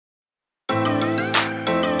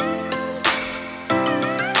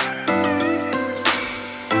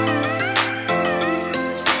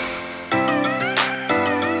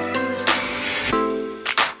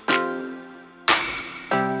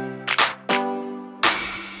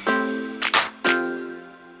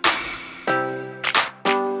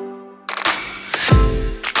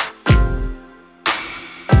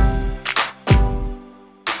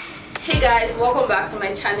Guys, welcome back to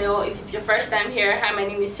my channel. If it's your first time here, hi, my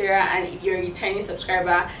name is Sarah, and if you're a returning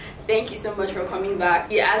subscriber, thank you so much for coming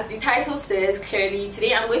back. As the title says clearly,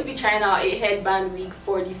 today I'm going to be trying out a headband wig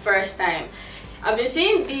for the first time. I've been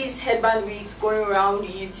seeing these headband wigs going around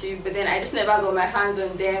YouTube, but then I just never got my hands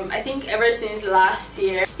on them. I think ever since last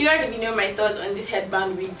year. You guys already know my thoughts on this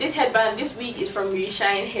headband wig. This wig is from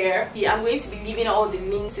Reshine hair. I'm going to be leaving all the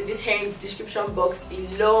links to this hair in the description box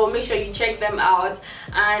below. Make sure you check them out.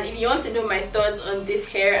 And if you want to know my thoughts on this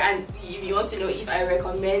hair, and if you want to know if I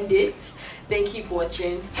recommend it, then keep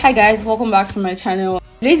watching. Hi guys, welcome back to my channel.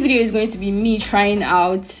 Today's video is going to be me trying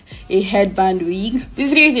out a headband wig. This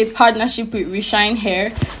video is a partnership with Reshine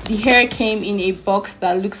hair. The hair came in a box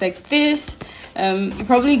that looks like this. It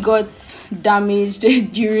probably got damaged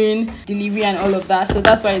during delivery and all of that, so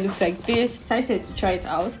that's why it looks like this. Excited to try it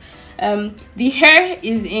out. The hair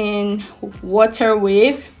is in water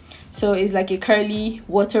wave, so it's like a curly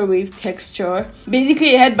water wave texture.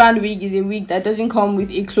 Basically, a headband wig is a wig that doesn't come with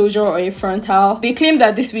a closure or a frontal. They claim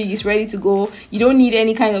that this wig is ready to go. You don't need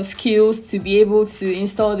any kind of skills to be able to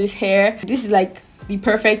install this hair. This is like the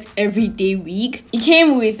perfect everyday wig. It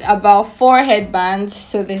came with about 4 headbands.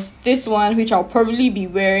 So there's this one, which I'll probably be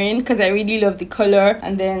wearing because I really love the color,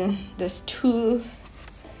 and then there's 2,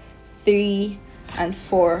 3 and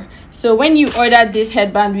 4. So when you order this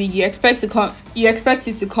headband wig, you expect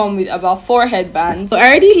it to come with about 4 headbands. So I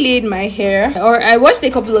already laid my hair, or I watched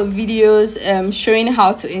a couple of videos showing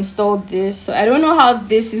how to install this. So I don't know how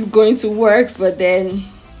this is going to work, but then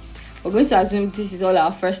we're going to assume this is all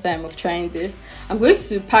our first time of trying this. I'm going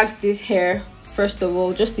to pack this hair first of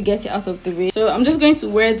all, just to get it out of the way. So I'm just going to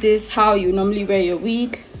wear this how you normally wear your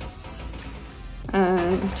wig.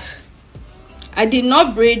 And I did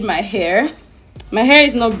not braid my hair. My hair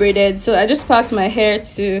is not braided, so I just packed my hair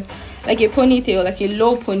to like a ponytail, like a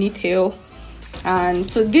low ponytail. And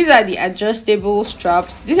so these are the adjustable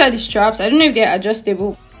straps. These are the straps. I don't know if they're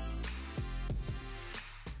adjustable.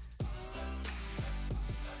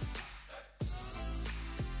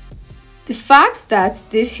 The fact that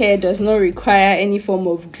this hair does not require any form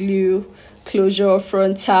of glue, closure,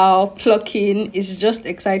 frontal, plucking is just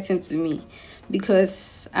exciting to me,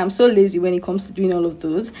 because I'm so lazy when it comes to doing all of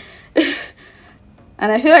those.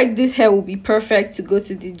 And I feel like this hair will be perfect to go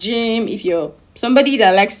to the gym if you're somebody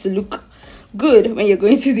that likes to look good when you're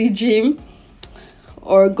going to the gym,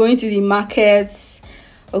 or going to the market,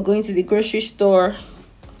 or going to the grocery store.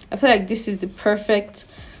 I feel like this is the perfect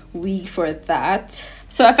wig for that.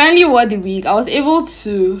 So I finally wore the wig. I was able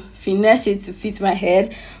to finesse it to fit my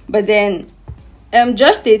head, but then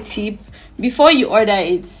just a tip: before you order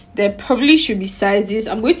it, there probably should be sizes.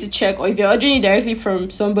 I'm going to check, or if you're ordering it directly from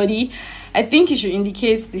somebody, I think it should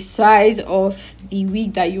indicate the size of the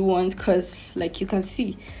wig that you want, because like you can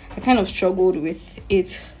see, I kind of struggled with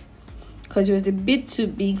it because it was a bit too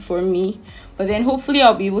big for me. But then hopefully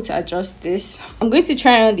I'll be able to adjust this. I'm going to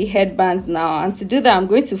try on the headbands now, and to do that I'm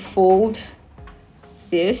going to fold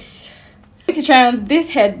this. I'm going to try on this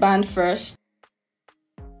headband first.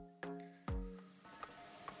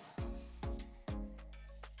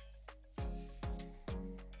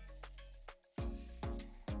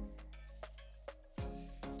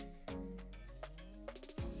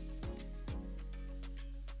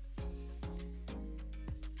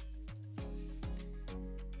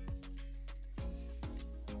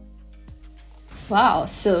 Wow,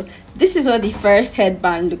 so this is what the first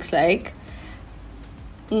headband looks like.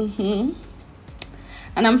 And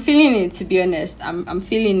I'm feeling it, to be honest. I'm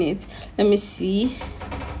feeling it. Let me see.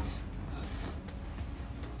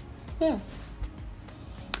 Yeah,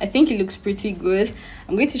 I think it looks pretty good.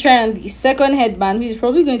 I'm going to try on the second headband, which is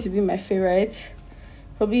probably going to be my favorite.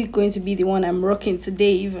 Probably going to be the one I'm rocking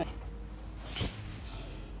today even.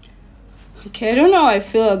 Okay, I don't know how I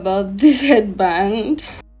feel about this headband.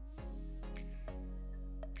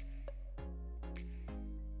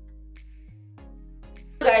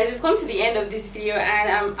 Guys, we've come to the end of this video, and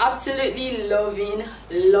I'm absolutely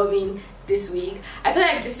loving this wig. I feel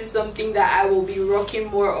like this is something that I will be rocking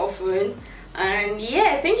more often. And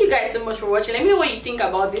yeah, thank you guys so much for watching. Let me know what you think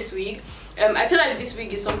about this wig. I feel like this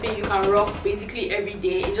wig is something you can rock basically every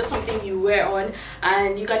day. It's just something you wear on,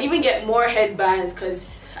 and you can even get more headbands,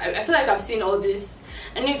 because I feel like I've seen all this.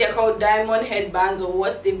 I don't know if they're called diamond headbands or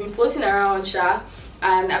what. They've been floating around,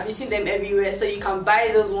 and I've been seeing them everywhere. So you can buy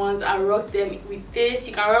those ones and rock them with this.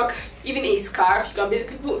 You can rock even a scarf. You can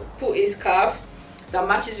basically put a scarf that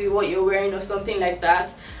matches with what you're wearing or something like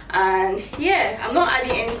that. And yeah, I'm not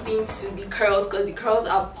adding anything to the curls because the curls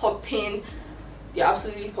are popping They're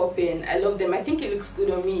absolutely popping. I love them. I think it looks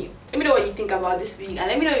good on me. Let me know what you think about this wig, and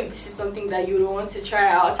let me know if this is something that you want to try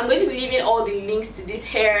out. I'm going to be leaving all the links to this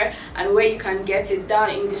hair and where you can get it down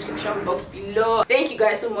in the description box below. Thank you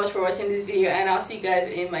guys so much for watching this video, and I'll see you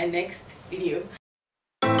guys in my next video.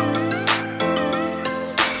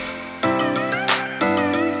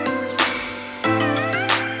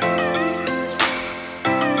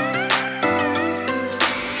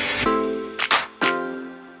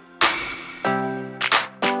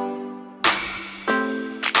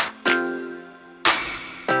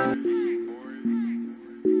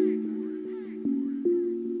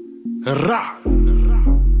 Ra, ra,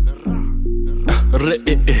 ra, ra,